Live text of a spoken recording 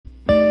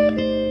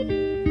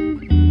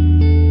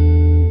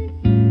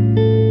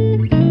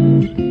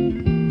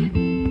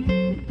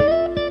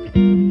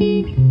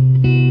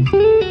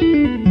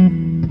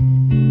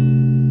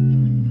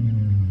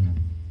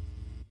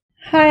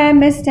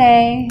Miss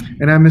Day,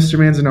 And I'm Mr.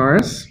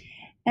 Manzanares.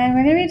 and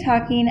we're going to be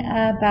talking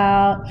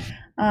about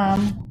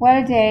what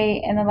a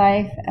day in the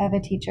life of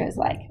a teacher is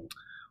like.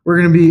 We're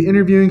going to be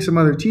interviewing some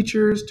other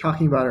teachers,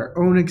 talking about our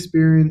own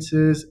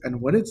experiences and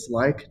what it's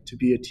like to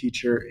be a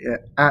teacher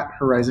at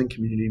Horizon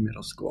Community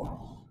Middle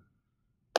School.